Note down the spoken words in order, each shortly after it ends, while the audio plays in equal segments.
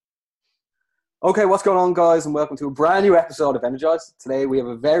Okay, what's going on, guys, and welcome to a brand new episode of Energize. Today we have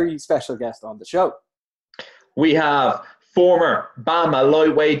a very special guest on the show. We have former Bama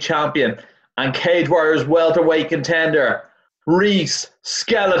lightweight champion and Cage Warriors welterweight contender, Rhys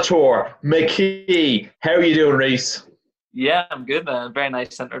Skeletor McKee. How are you doing, Rhys? Yeah, I'm good, man. Very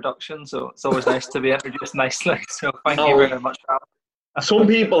nice introduction. So it's always nice to be introduced nicely. So thank you very much. Some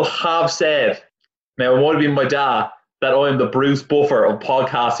people have said, now it might have been my dad, that I'm the Bruce Buffer of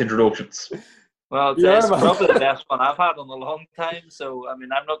podcast introductions. Well, it's probably the best one I've had in a long time. So, I mean,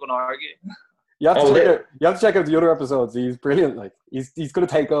 I'm not going to argue. You have to check out the other episodes. He's brilliant. Like he's going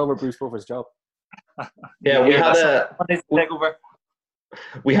to take over Bruce Buffer's job. Yeah, we had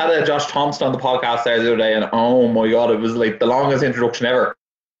a Josh Thompson on the podcast there the other day, and oh my god, it was like the longest introduction ever.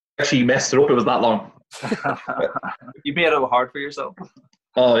 Actually messed it up. It was that long. You made it hard for yourself.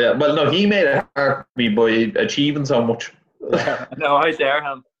 Oh yeah, well no, he made it hard for me by achieving so much. No, I dare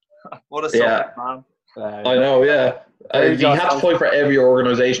him. What a selfish man. I know, yeah. He had to fight for every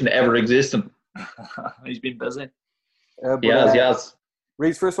organisation ever existing. He's been busy. Yes.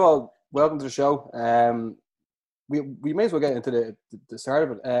 Rhys, first of all, welcome to the show. We may as well get into the start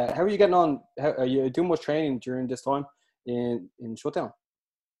of it. How are you getting on? Are you doing much training during this time in shutdown?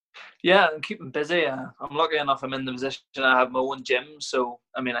 Yeah, I'm keeping busy. I'm lucky enough I'm in the position I have my own gym. So,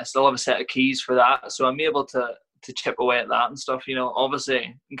 I mean, I still have a set of keys for that. So I'm able to chip away at that and stuff. You know,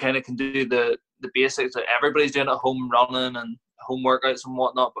 obviously, you kind of can do the basics that everybody's doing at home, running and home workouts and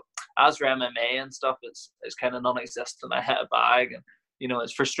whatnot. But as for MMA and stuff, it's kind of non-existent. I hit a bag and, you know,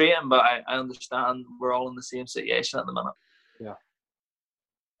 it's frustrating, but I understand we're all in the same situation at the minute. Yeah.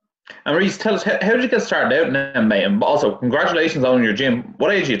 And Rhys, tell us, how did you get started out in MMA? And also, congratulations on your gym.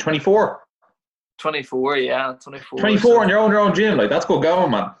 What age are you, 24? 24, yeah, 24. 24 so. And you're on your own gym. Like, that's good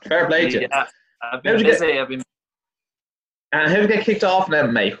going, man. Fair play to you. Yeah, I've been busy. And how did you get kicked off in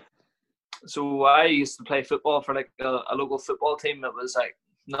MMA? So I used to play football for like a local football team. It was like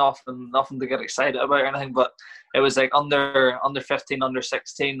nothing to get excited about or anything, but it was like under 15, under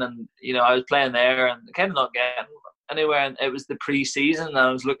 16, and you know I was playing there and kind of not getting anywhere. And it was the pre-season, and I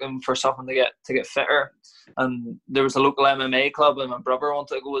was looking for something to get fitter. And there was a local MMA club, and my brother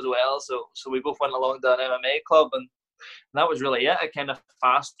wanted to go as well. So we both went along to an MMA club, and that was really it. I kind of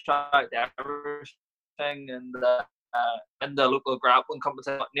fast tracked everything, and in the local grappling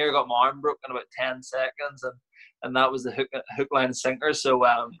competition, nearly got my arm broke in about 10 seconds, and that was the hook, line, and sinker. So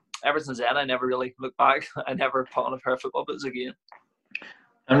ever since then, I never really looked back. I never put on a pair of football boots again.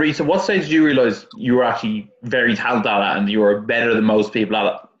 And Rhys, at what stage did you realise you were actually very talented at it and you were better than most people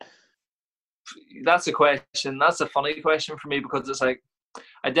at it? That's a question. That's a funny question for me because it's like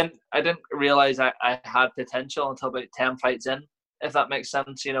I didn't realise I had potential until about 10 fights in, if that makes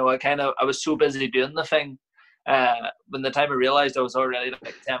sense. You know, I was so busy doing the thing. When the time I realised I was already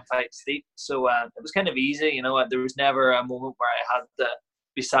like 10 fights deep, so it was kind of easy, you know. There was never a moment where I had to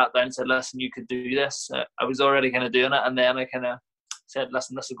be sat down and said, "Listen, you could do this." I was already kind of doing it, and then I kind of said,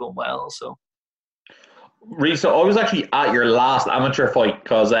 "Listen, this is going well." So, Rhys, so I was actually at your last amateur fight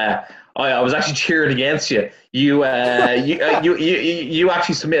because I was actually cheering against you. You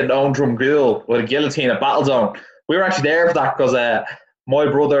actually submitted Owen Drumgoole with a guillotine at Battlezone. We were actually there for that because my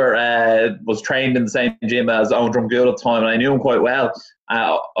brother was trained in the same gym as Owen Drumgoole at the time, and I knew him quite well.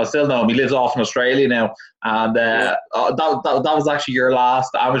 I still know him. He lives off in Australia now, and that was actually your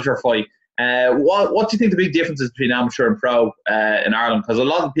last amateur fight. What do you think the big difference is between amateur and pro in Ireland? Because a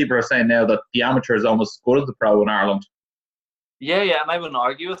lot of people are saying now that the amateur is almost as good as the pro in Ireland. Yeah, and I wouldn't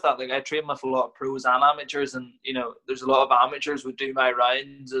argue with that. Like, I train with a lot of pros and amateurs, and you know, there's a lot of amateurs would do my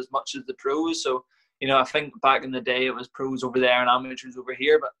rounds as much as the pros. So, you know, I think back in the day it was pros over there and amateurs over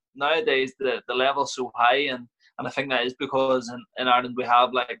here, but nowadays the level's so high, and I think that is because in Ireland we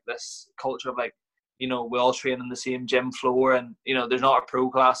have like this culture of like, you know, we all train in the same gym floor, and you know, there's not a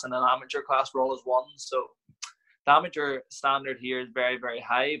pro class and an amateur class, we're all as one. So the amateur standard here is very, very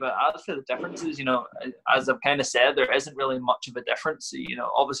high. But as for the differences, you know, as I've kind of said, there isn't really much of a difference. You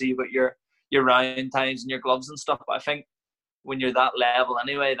know, obviously you've got your round times and your gloves and stuff, but I think when you're that level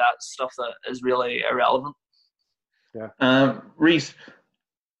anyway, that's stuff that is really irrelevant. Yeah. Rhys,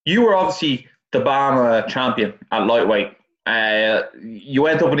 you were obviously the Bama champion at lightweight. You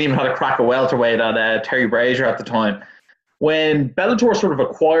went up and even had a crack at welterweight at Terry Brazier at the time. When Bellator sort of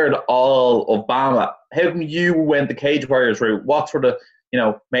acquired all of Bama, how come you went the Cage Warriors route? What sort of, you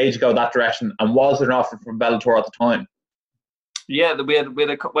know, made you go that direction? And was there an offer from Bellator at the time? Yeah,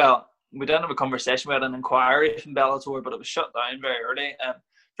 we didn't have a conversation. We had an inquiry from Bellator, but it was shut down very early.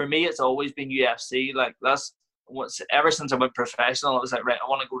 For me, it's always been UFC. Like, that's ever since I went professional, I was like, right, I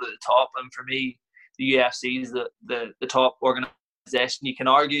want to go to the top. And for me, the UFC is the top organization You can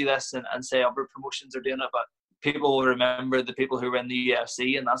argue this and say other promotions are doing it, but people will remember the people who were in the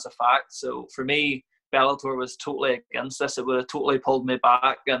UFC, and that's a fact. So for me, Bellator was totally against this. It would have totally pulled me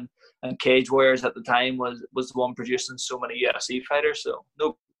back, and Cage Warriors at the time was the one producing so many UFC fighters. So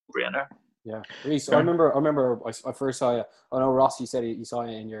no brainer. Yeah, Reece, I remember I first saw you. I know Ross, you said you saw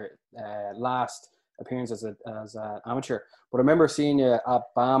you in your last appearance as an amateur, but I remember seeing you at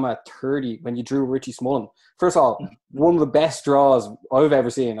Bama 30 when you drew Richie Smullen. First of all, one of the best draws I've ever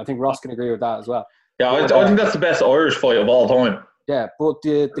seen. I think Ross can agree with that as well. Yeah, I think that's the best Irish fight of all time. Yeah, but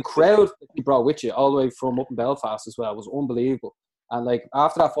the crowd that you brought with you all the way from up in Belfast as well was unbelievable. And like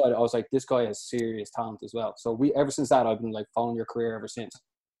after that fight, I was like, this guy has serious talent as well. So ever since that, I've been like following your career ever since.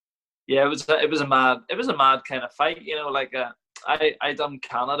 Yeah, it was a mad kind of fight. You know, like I done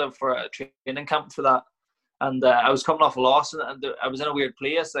Canada for a training camp for that, and I was coming off a loss, and I was in a weird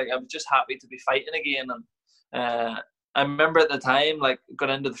place. Like I was just happy to be fighting again, and I remember at the time, like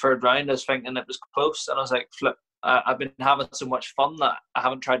going into the third round, I was thinking it was close, and I was like, flip. I've been having so much fun that I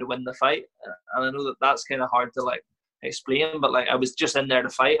haven't tried to win the fight, and I know that that's kind of hard to like explain, but like I was just in there to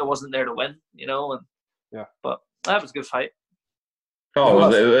fight. I wasn't there to win, you know. And yeah, but that was a good fight.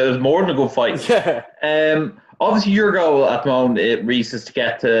 Oh, it was more than a good fight. Yeah. Obviously, your goal at the moment, Reece, is to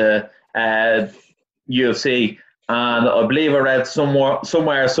get to UFC. And I believe I read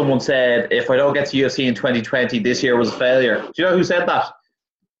somewhere someone said, if I don't get to UFC in 2020, this year was a failure. Do you know who said that?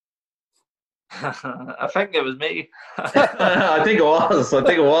 I think it was me. I think it was.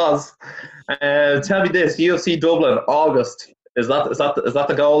 Tell me this: UFC Dublin, August. Is that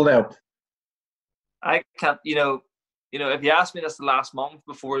the goal now? I can't. You know, if you asked me this the last month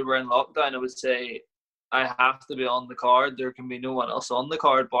before we were in lockdown, I would say I have to be on the card. There can be no one else on the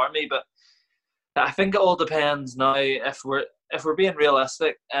card bar me. But I think it all depends now. If we're being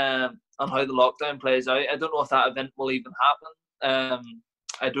realistic on how the lockdown plays out, I don't know if that event will even happen.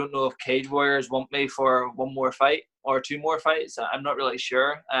 I don't know if Cage Warriors want me for one more fight or two more fights. I'm not really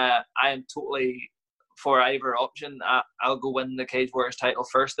sure. I am totally for either option. I'll go win the Cage Warriors title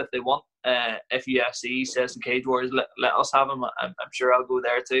first if they want. If UFC says the Cage Warriors let us have him, I'm sure I'll go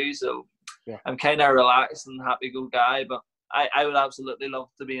there too. So yeah. I'm kind of relaxed and happy-go guy, but I would absolutely love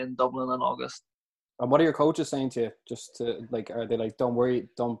to be in Dublin in August. And what are your coaches saying to you? Just to like, are they like, don't worry,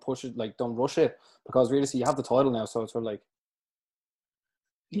 don't push it, like, don't rush it, because really, you have the title now, so it's sort of like.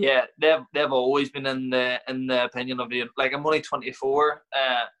 Yeah, they've always been in the opinion of the, like, I'm only 24.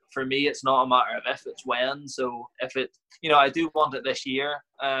 For me, it's not a matter of if, it's when. So if it, I do want it this year.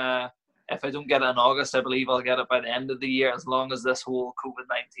 If I don't get it in August, I believe I'll get it by the end of the year, as long as this whole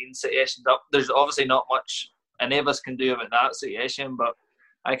COVID-19 situation's up. There's obviously not much any of us can do about that situation, but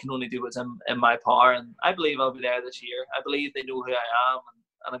I can only do what's in my power, and I believe I'll be there this year. I believe they know who I am,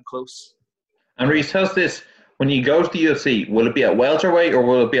 and I'm close. And Reece, how's this? When you go to the UFC, will it be a welterweight or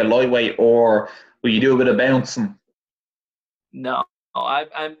will it be a lightweight, or will you do a bit of bouncing? No,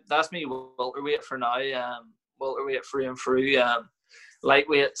 I'm that's me welterweight for now. Welterweight through and through.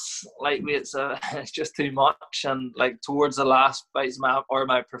 Lightweight's it's just too much, and like towards the last fights my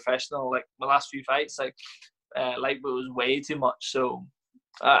professional, like my last few fights, like lightweight was way too much. So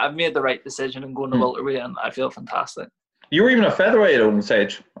I've made the right decision in going to welterweight, and I feel fantastic. You were even a featherweight at one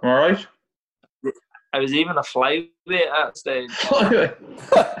stage, am I right? I was even a flyweight at that stage. Yeah,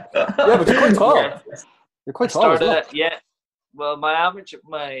 but you're quite tall. Yeah. You're quite tall. Yeah. Well, my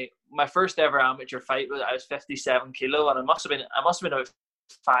first ever amateur fight was I was 57 kilo, and I must have been about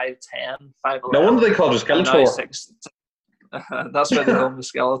 5'10", 5'11". No wonder they called you Skeletor. That's why they call me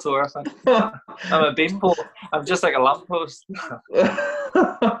Skeletor, I think. I'm a beanpole. I'm just like a lamppost.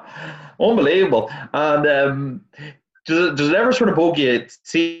 Unbelievable. And does it ever sort of bug you?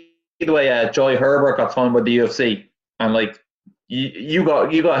 See the way Joy Herbert got signed by the UFC, and like you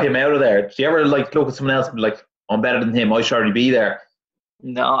got him out of there. Do you ever like look at someone else and be like, I'm better than him, I should already be there?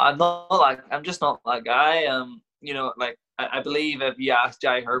 No, I'm just not that guy. Like I believe if you ask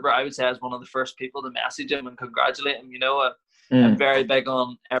Joy Herbert, I would say I was one of the first people to message him and congratulate him. I'm very big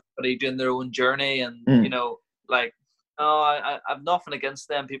on everybody doing their own journey, and I've nothing against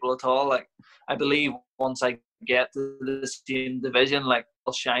them people at all. Like I believe once I get to the same division, like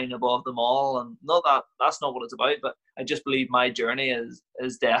I'll shine above them all, and that's not what it's about. But I just believe my journey is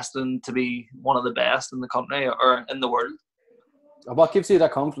destined to be one of the best in the country or in the world. What gives you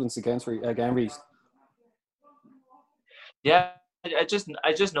that confidence again, Reece? Yeah, I just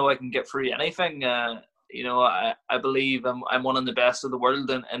know I can get through anything. I believe I'm one of the best of the world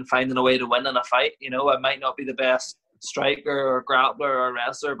in finding a way to win in a fight. I might not be the best striker or grappler or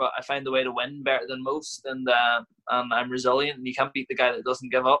wrestler, but I find a way to win better than most, and I'm resilient, and you can't beat the guy that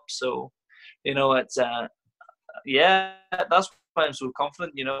doesn't give up. So, it's that's why I'm so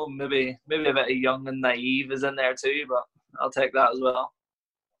confident. Maybe a bit of young and naive is in there too, but I'll take that as well.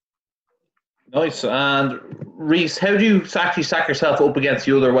 Nice. And Reese, how do you actually stack yourself up against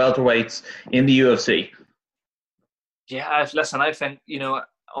the other welterweights in the UFC? Yeah, I think,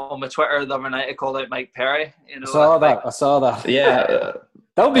 on my Twitter the other night I called out Mike Perry. I saw that. Yeah.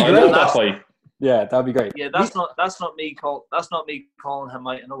 That would be great. That fight. Yeah, that'd be great. Yeah, that's not me calling him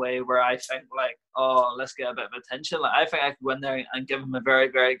out in a way where I think like, oh, let's get a bit of attention. Like, I think I could go in there and give him a very,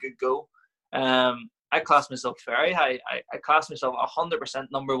 very good go. I class myself very high. I class myself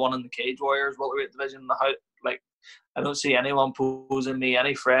 100% number one in the Cage Warriors welterweight division. I don't see anyone posing me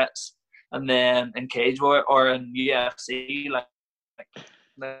any threats. And then in Cage Warrior or in UFC,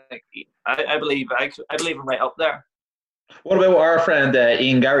 I believe I'm right up there. What about our friend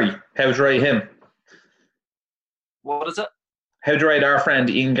Ian Gary? How'd you rate him? What is it? How'd you rate our friend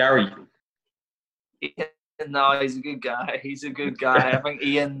Ian Gary? No, he's a good guy. I think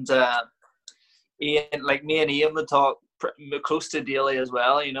Ian, like me and Ian would talk close to daily as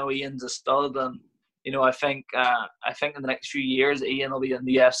well. Ian's a stud, and I think in the next few years Ian will be in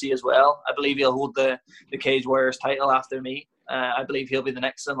the UFC as well. I believe he'll hold the Cage Warriors title after me. I believe he'll be the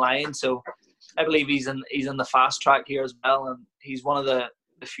next in line. So I believe he's in the fast track here as well, and he's one of the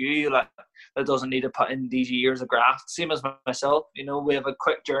few that doesn't need to put in these years of graft. Same as myself. We have a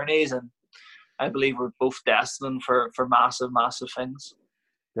quick journeys, and I believe we're both destined for massive, massive things.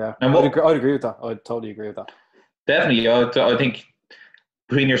 Yeah, I'd agree with that. I'd totally agree with that. Definitely. I think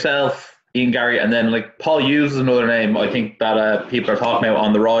between yourself, Ian Gary, and then like Paul Hughes is another name I think that people are talking about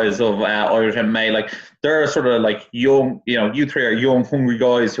on the rise of Irish MMA. Like, they're sort of like young, you three are young, hungry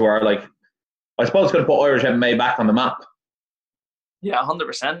guys who are like, I suppose, going to put Irish MMA back on the map. Yeah,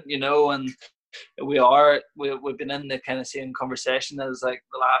 100%. And we've been in the kind of same conversation as like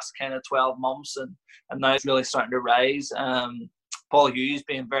the last kind of 12 months, and now it's really starting to rise. Paul Hughes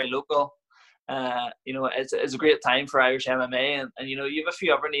being very local, it's a great time for Irish MMA, and you have a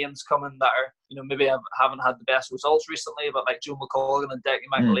few other names coming that are maybe haven't had the best results recently, but like Joe McColgan and Decky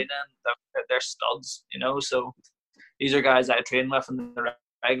McAleenan, they're studs. So these are guys that I train with in the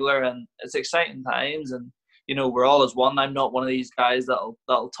regular, and it's exciting times, and we're all as one. I'm not one of these guys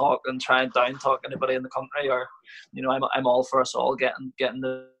that'll talk and try and down talk anybody in the country, or I'm all for us all getting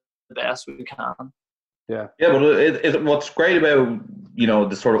the best we can. Yeah, but what's great about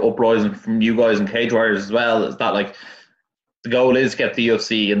the sort of uprising from you guys and Cage Warriors as well is that like the goal is get the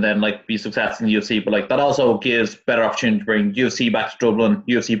UFC and then like be successful in the UFC, but like that also gives better opportunity to bring UFC back to Dublin,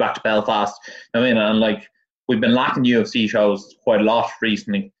 UFC back to Belfast. And like we've been lacking UFC shows quite a lot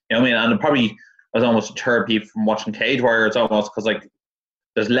recently. And it probably was almost deterred people from watching Cage Warriors almost because like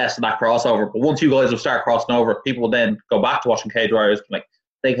there's less of that crossover. But once you guys will start crossing over, people will then go back to watching Cage Warriors. Like,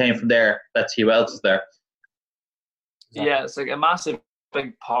 they came from there, let's see who else is there. Yeah, it's like a massive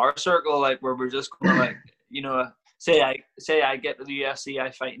big power circle, like where we're just going to like, say I get to the UFC,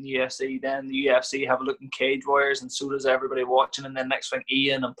 I fight in the UFC, then the UFC have a look in Cage Warriors, and so does everybody watching, and then next thing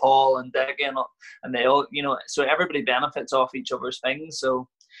Ian and Paul and Decky and they all, so everybody benefits off each other's things. So,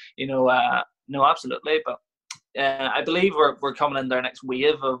 no, absolutely. But I believe we're coming in their next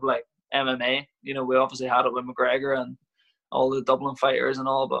wave of like MMA. We obviously had it with McGregor and all the Dublin fighters and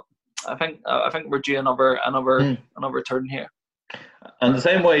all, but I think we're due another turn here. And the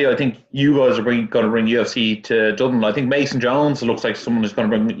same way, I think you guys are going to bring UFC to Dublin. I think Mason Jones looks like someone who's going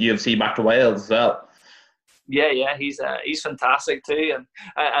to bring UFC back to Wales as well. Yeah, he's fantastic too, and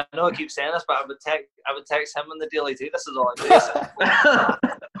I know I keep saying this, but I would text him in the daily too. This is all I do.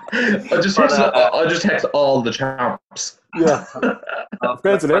 I just text all the champs. Yeah,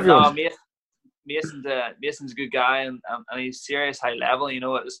 depends on everyone. Mason's a good guy, and he's serious high level. It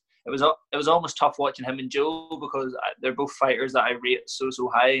was almost tough watching him and Joe because they're both fighters that I rate so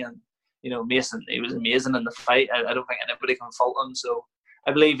high, and Mason, he was amazing in the fight. I don't think anybody can fault him. So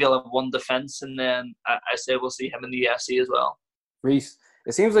I believe he'll have one defense, and then I say we'll see him in the UFC as well. Reese,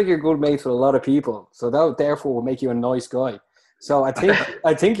 it seems like you're good mates with a lot of people, so that therefore will make you a nice guy. So I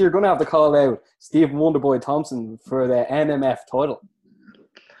think you're going to have to call out Stephen Wonderboy Thompson for the NMF title.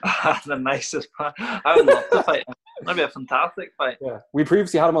 The nicest man. I would love to fight him. That'd be a fantastic fight. Yeah, we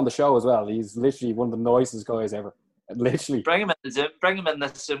previously had him on the show as well. He's literally one of the nicest guys ever. Literally, bring him in the Zoom. Bring him in the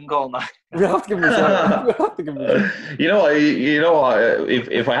Zoom call now. We have to give him a shout.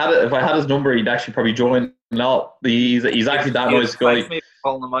 If I had his number, he'd actually probably join. No, he's actually that nice guy. Me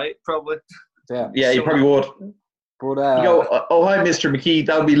calling him out, probably. Yeah, he probably would. But hi, Mr. McKee.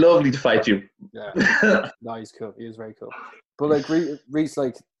 That would be lovely to fight you. Yeah, no, he's cool. He is very cool. But like Reese,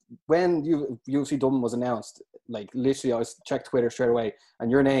 like when UFC Dublin was announced, like literally I checked Twitter straight away,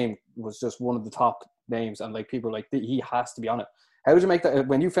 and your name was just one of the top names, and like people were like he has to be on it. How did you make that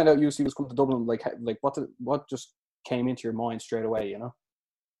when you found out UFC was coming to Dublin? Like what just came into your mind straight away? You know.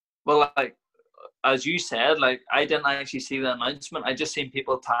 Well, like as you said, like I didn't actually see the announcement. I just seen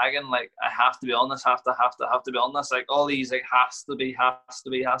people tagging like I have to be on this, have to be on this. Like all these like has to be.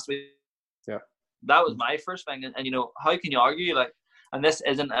 Yeah. That was my first thing, and you know how can you argue like? And this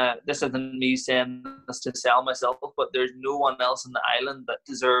isn't me saying this to sell myself, but there's no one else in the island that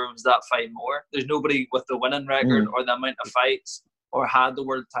deserves that fight more. There's nobody with the winning record or the amount of fights or had the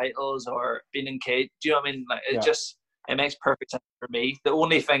world titles or been in cage. Do you know what I mean? Like it makes perfect sense for me. The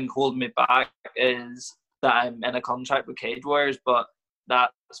only thing holding me back is that I'm in a contract with Cage Warriors, but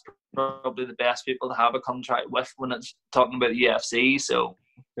that's probably the best people to have a contract with when it's talking about the UFC. So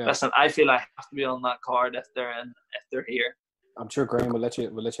listen, I feel I have to be on that card if they're here. I'm sure Graham will let you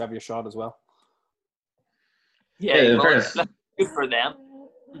have your shot as well. Yeah, good for them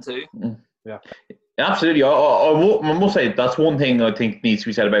too. Yeah, absolutely. I must say that's one thing I think needs to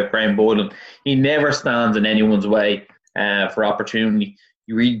be said about Graham Boylan. He never stands in anyone's way for opportunity.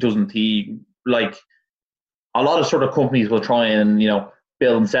 He really doesn't. He like a lot of sort of companies will try and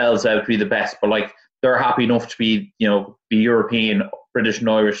build themselves out to be the best, but like they're happy enough to be the European, British, and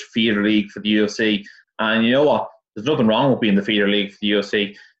Irish feeder league for the UFC, and you know what? There's nothing wrong with being the feeder league for the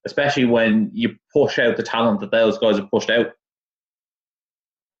UFC, especially when you push out the talent that those guys have pushed out.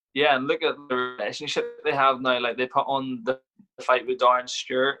 Yeah, and look at the relationship they have now. Like they put on the fight with Darren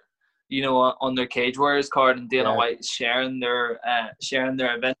Stewart, on their Cage Warriors card, and Dana White sharing their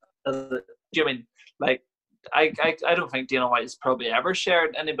event. Do you mean like I don't think Dana White has probably ever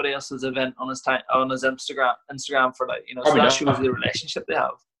shared anybody else's event on his Instagram for like so that shows the relationship they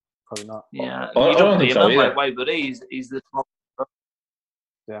have. Probably not. Yeah, I don't think so either. Why would he? He's the top.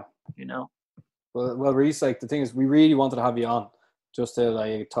 Yeah. Well, Reese, like the thing is, we really wanted to have you on just to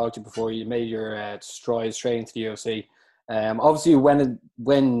like talk to you before you made your stride straight into the UFC. Obviously,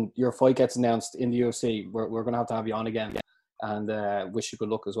 when your fight gets announced in the UFC, we're going to have you on again, and wish you good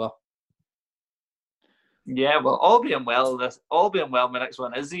luck as well. Yeah, well, all being well, my next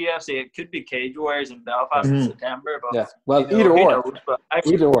one is the UFC. It could be Cage Warriors in Belfast in September, but either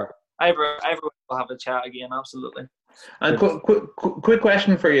or. Either we'll have a chat again, absolutely. And quick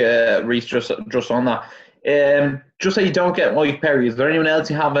question for you, Reese, just on that. Just so you don't get Mike Perry, is there anyone else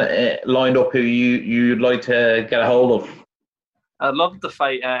you have lined up who you'd like to get a hold of? I'd love to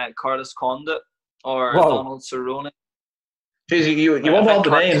fight Carlos Condit or Donald Cerrone. Jeez, you want all the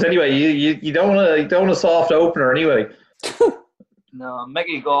names anyway. You don't want a soft opener anyway. No,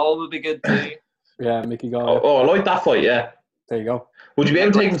 Mickey Gall would be good too. Yeah, Mickey Gall. Oh, I like that fight. Yeah. There you go. Would you be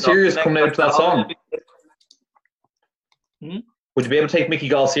able to take him serious coming out to that song? Would you be able to take Mickey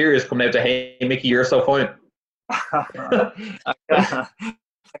Gall serious coming out to "Hey Mickey, you're so fine"? I can't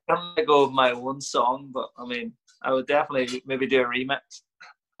let go of my one song, but I mean, I would definitely maybe do a remix.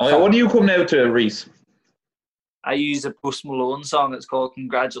 Oh, what are you coming out to, Reese? I use a Post Malone song. It's called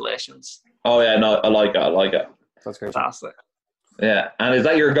 "Congratulations." Oh yeah, no, I like it. That's great. Fantastic. Yeah, and is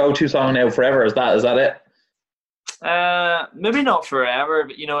that your go-to song now forever? Is that it? Maybe not forever,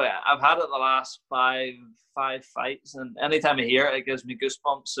 but I've had it the last five fights, and anytime I hear it, it gives me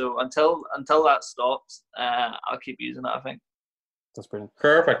goosebumps. So until that stops, I'll keep using it, I think. That's brilliant.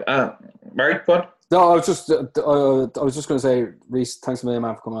 Perfect. Mary, what? No, I was just going to say, Reese, thanks a million,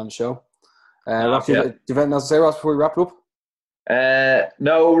 man, for coming on the show. Ross, do you have anything else to say, Ross, before we wrap it up?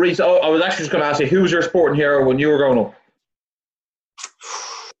 No, Reese. I was actually just going to ask you, who was your sporting hero when you were growing up?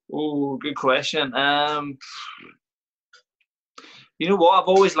 Oh, good question. You know what? I've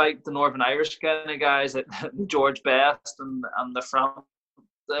always liked the Northern Irish kind of guys, like George Best and the Framptons,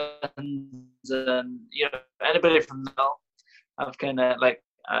 and anybody from there. I've kind of like.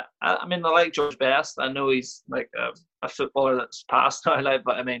 I mean, I like George Best. I know he's like a footballer that's passed now,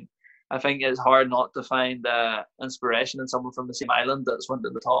 but I mean, I think it's hard not to find inspiration in someone from the same island that's went to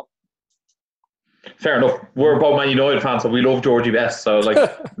the top. Fair enough. We're both Man United fans, so we love Georgie Best. So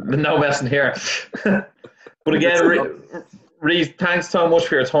no messing here. But again, Reese, thanks so much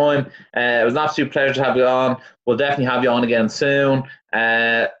for your time. It was an absolute pleasure to have you on. We'll definitely have you on again soon.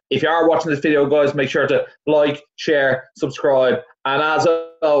 If you are watching this video, guys, make sure to like, share, subscribe, and as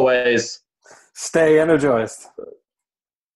always, stay energized.